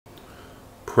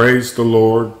Praise the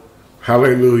Lord.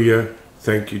 Hallelujah.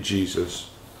 Thank you, Jesus.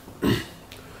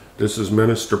 This is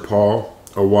Minister Paul,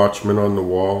 a watchman on the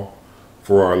wall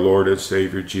for our Lord and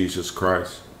Savior Jesus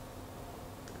Christ.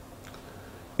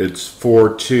 It's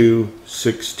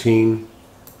 4/2/16,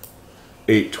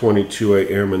 8:22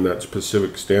 a.m. and that's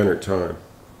Pacific Standard Time.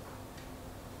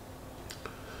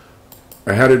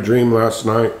 I had a dream last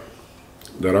night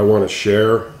that I want to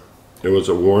share. It was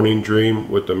a warning dream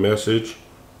with a message.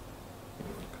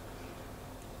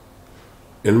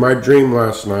 In my dream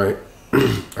last night,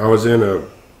 I was in a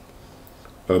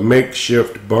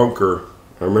makeshift bunker.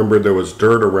 I remember there was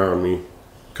dirt around me,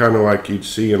 kind of like you'd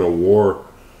see in a war,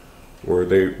 where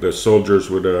the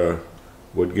soldiers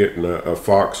would get in a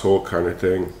foxhole kind of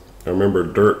thing. I remember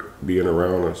dirt being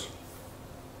around us.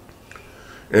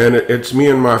 And it's me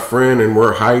and my friend, and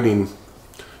we're hiding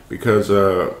because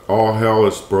all hell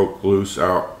has broke loose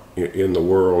out in the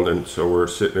world, and so we're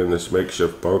sitting in this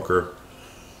makeshift bunker.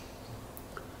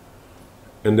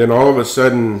 And then all of a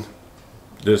sudden,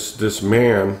 this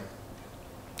man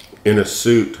in a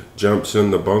suit jumps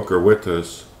in the bunker with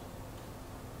us.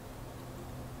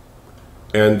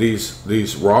 And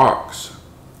these rocks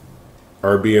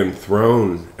are being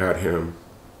thrown at him.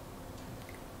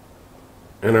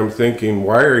 And I'm thinking,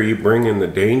 why are you bringing the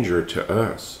danger to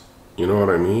us? You know what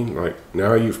I mean? Like,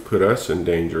 now you've put us in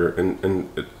danger. And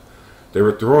they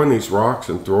were throwing these rocks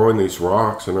and throwing these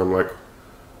rocks. And I'm like,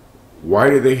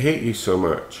 why do they hate you so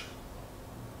much?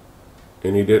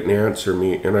 And he didn't answer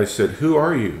me. And I said, who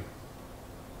are you?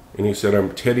 And he said,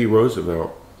 I'm Teddy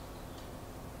Roosevelt.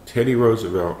 Teddy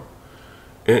Roosevelt.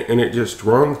 And it just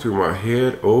rung through my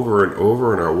head over and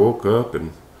over. And I woke up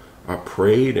and I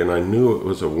prayed, and I knew it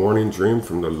was a warning dream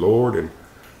from the Lord. And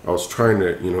I was trying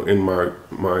to, in my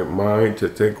mind to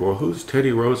think, well, who's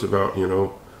Teddy Roosevelt? I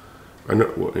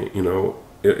know,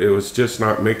 it was just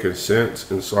not making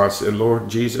sense. And so I said, Lord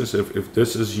Jesus, if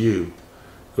this is you,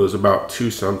 it was about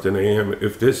 2-something a.m.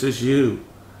 If this is you,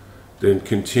 then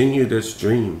continue this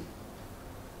dream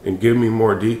and give me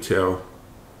more detail,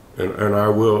 and I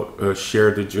will share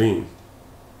the dream.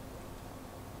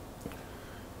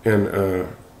 And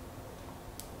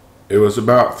it was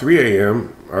about 3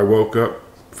 a.m. I woke up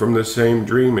from the same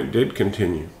dream. It did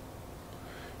continue.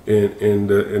 In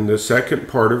the second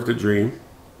part of the dream,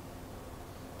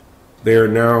 they are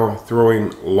now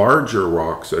throwing larger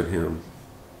rocks at him.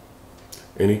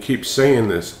 And he keeps saying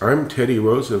this, I'm Teddy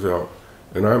Roosevelt,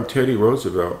 and I'm Teddy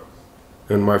Roosevelt.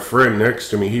 And my friend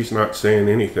next to me, he's not saying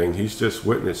anything. He's just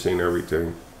witnessing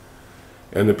everything.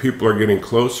 And the people are getting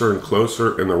closer and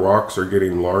closer, and the rocks are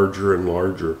getting larger and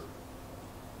larger.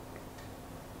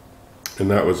 And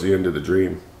that was the end of the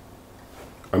dream.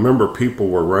 I remember people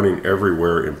were running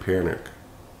everywhere in panic.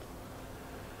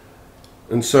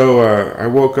 And so I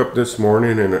woke up this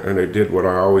morning and I did what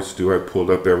I always do. I pulled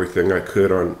up everything I could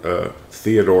on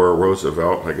Theodore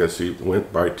Roosevelt. I guess he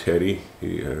went by Teddy.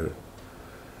 I'm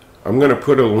going to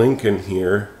put a link in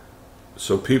here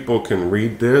so people can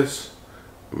read this.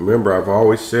 Remember, I've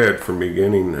always said from the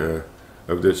beginning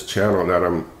of this channel that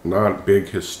I'm not a big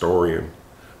historian.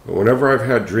 But whenever I've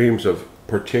had dreams of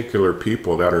particular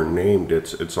people that are named,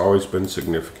 it's always been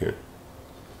significant.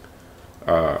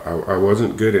 I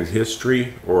wasn't good in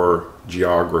history or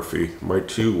geography, my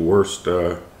two worst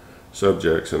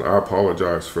subjects, and I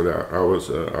apologize for that.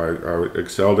 I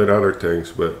excelled at other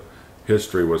things, but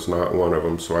history was not one of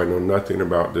them, so I know nothing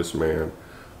about this man.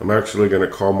 I'm actually going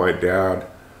to call my dad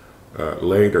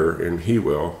later, and he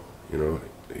will,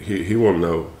 he will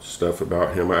know stuff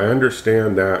about him. I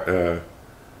understand that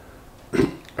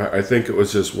I think it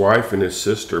was his wife and his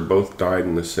sister both died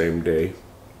in the same day.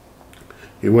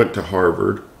 He went to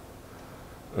Harvard.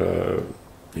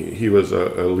 He was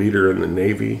a leader in the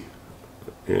Navy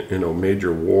in a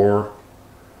major war.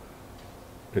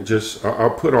 And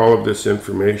I'll put all of this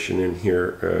information in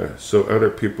here so other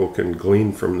people can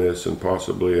glean from this and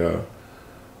possibly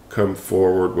come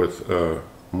forward with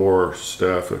more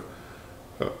stuff.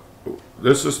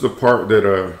 This is the part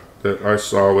that I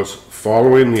saw was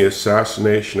following the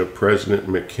assassination of President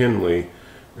McKinley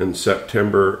in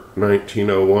September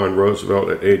 1901. Roosevelt,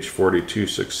 at age 42,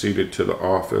 succeeded to the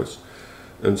office.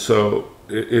 And so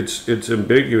it's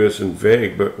ambiguous and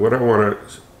vague. But what I want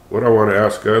to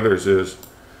ask others is,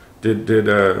 did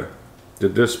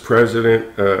this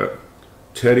president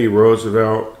Teddy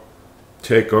Roosevelt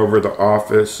take over the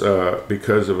office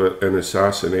because of an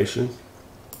assassination?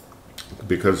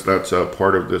 Because that's a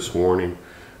part of this warning.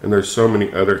 And there's so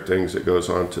many other things that goes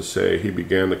on to say. He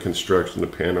began the construction of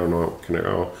the Panama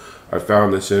Canal. I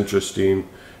found this interesting.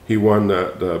 He won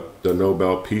the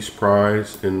Nobel Peace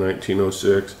Prize in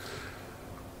 1906.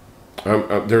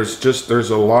 there's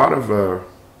a lot of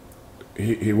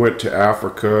he went to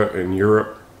Africa and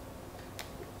Europe,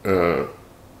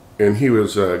 and he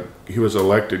was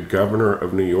elected governor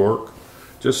of New York.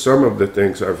 Just some of the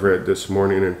things I've read this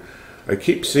morning, and I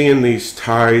keep seeing these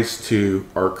ties to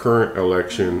our current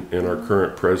election and our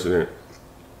current president.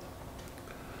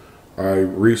 I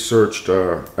researched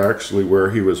actually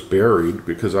where he was buried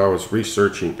because I was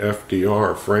researching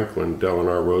FDR, Franklin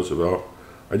Delano Roosevelt.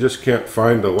 I just can't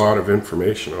find a lot of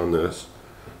information on this.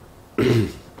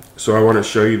 So I want to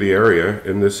show you the area,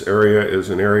 and this area is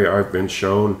an area I've been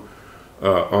shown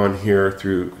on here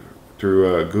through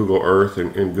Google Earth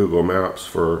and Google Maps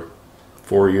for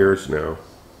 4 years now.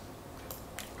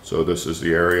 So this is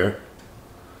the area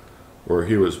where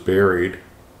he was buried,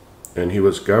 and he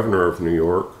was governor of New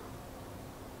York.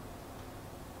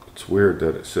 It's weird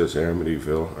that it says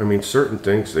Amityville. I mean, certain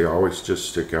things, they always just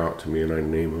stick out to me, and I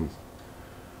name them.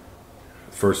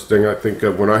 First thing I think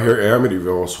of when I hear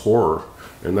Amityville is horror,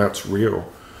 and that's real.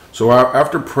 So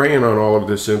after praying on all of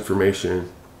this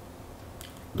information,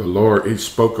 the Lord, he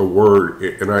spoke a word,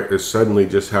 and I suddenly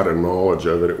just had a knowledge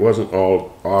of it. It wasn't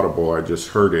all audible, I just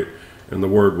heard it, and the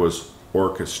word was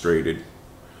orchestrated.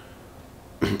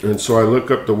 And so I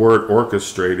look up the word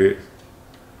orchestrated,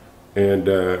 and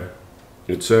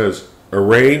it says,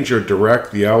 arrange or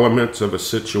direct the elements of a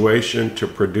situation to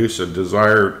produce a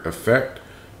desired effect,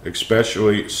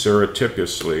 especially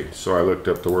surreptitiously. So I looked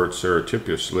up the word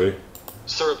surreptitiously.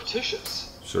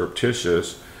 Surreptitious.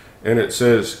 Surreptitious. And it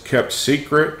says kept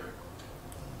secret,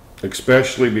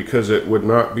 especially because it would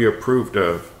not be approved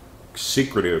of.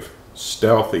 Secretive,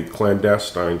 stealthy,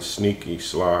 clandestine, sneaky,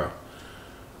 sly.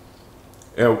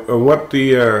 And what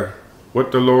the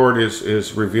Lord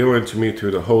is revealing to me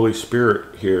through the Holy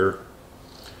Spirit here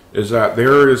is that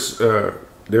there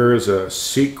is a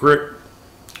secret,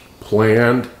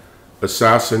 planned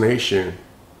assassination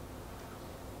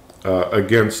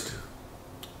against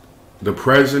the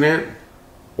president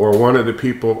or one of the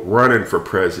people running for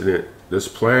president. This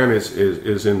plan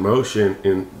is in motion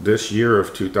in this year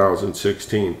of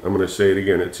 2016. I'm going to say it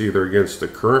again. It's either against the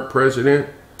current president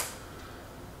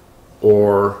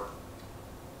or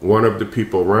one of the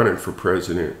people running for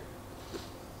president.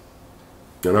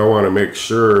 And I want to make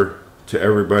sure to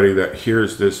everybody that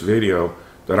hears this video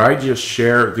that I just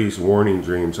share these warning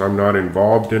dreams. I'm not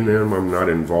involved in them. I'm not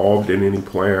involved in any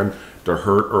plan to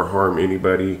hurt or harm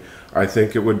anybody. I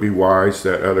think it would be wise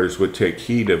that others would take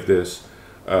heed of this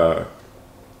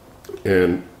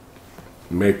and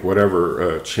make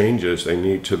whatever changes they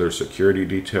need to their security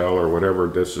detail or whatever.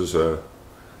 This is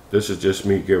just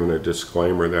me giving a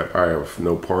disclaimer that I have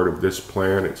no part of this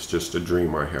plan. It's just a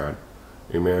dream I had.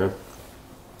 Amen.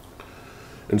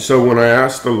 And so when I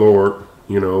asked the Lord,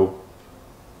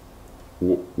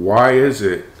 why is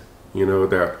it,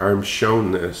 that I'm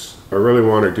shown this? I really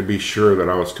wanted to be sure that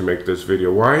I was to make this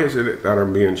video. Why is it that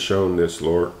I'm being shown this,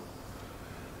 Lord?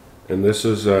 And this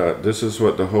is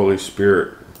what the Holy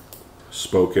Spirit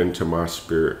spoke into my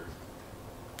spirit.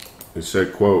 It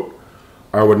said, quote,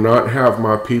 I would not have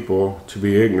my people to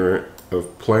be ignorant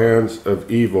of plans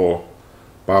of evil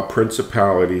by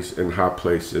principalities in high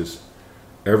places.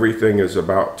 Everything is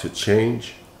about to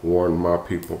change. Warn my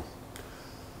people.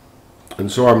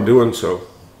 And so I'm doing so,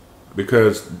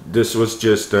 because this was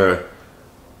just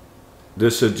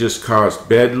this had just caused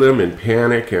bedlam and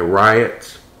panic and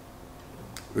riots,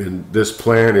 and this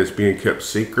plan is being kept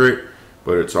secret,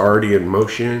 but it's already in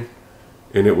motion,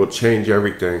 and it will change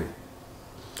everything.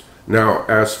 Now,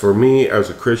 as for me as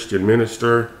a Christian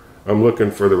minister, I'm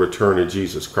looking for the return of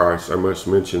Jesus Christ. I must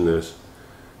mention this.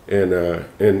 And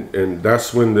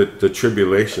that's when the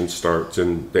tribulation starts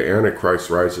and the Antichrist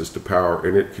rises to power,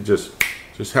 and it could just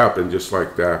happen just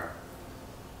like that.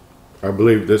 I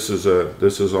believe this is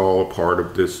all a part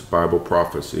of this Bible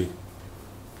prophecy.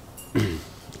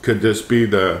 Could this be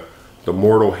the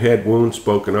mortal head wound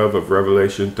spoken of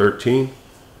Revelation 13,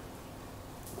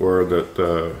 where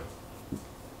the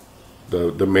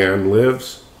man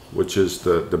lives, which is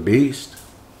the beast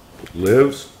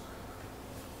lives?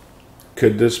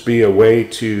 Could this be a way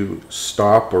to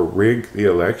stop or rig the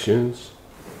elections?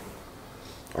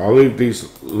 I'll leave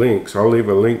these links. I'll leave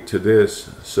a link to this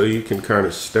so you can kind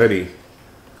of study,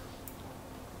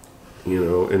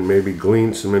 and maybe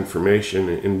glean some information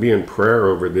and be in prayer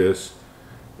over this.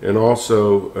 And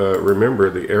also remember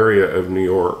the area of New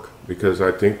York, because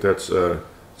I think that's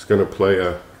it's going to play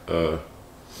a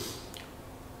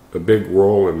big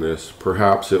role in this.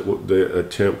 Perhaps the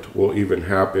attempt will even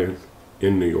happen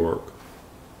in New York.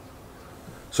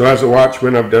 So as a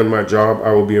watchman, I've done my job.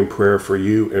 I will be in prayer for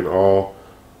you and all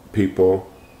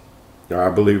people. I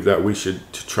believe that we should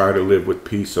try to live with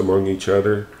peace among each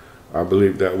other. I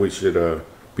believe that we should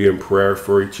be in prayer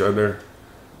for each other,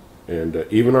 and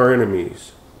even our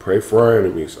enemies. Pray for our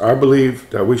enemies. I believe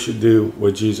that we should do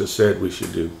what Jesus said we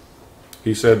should do.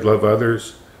 He said, love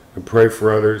others and pray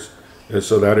for others. And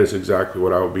so that is exactly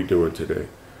what I will be doing today.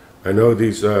 I know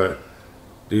these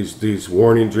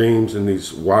warning dreams and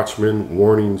these watchman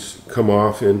warnings come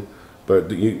often, but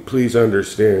please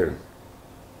understand,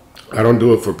 I don't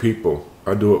do it for people.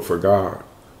 I do it for God.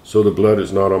 So the blood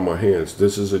is not on my hands.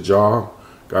 This is a job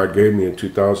God gave me in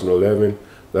 2011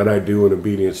 that I do in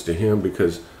obedience to Him,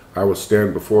 because I will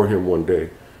stand before Him one day,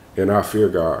 and I fear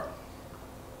God.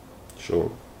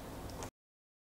 Shalom.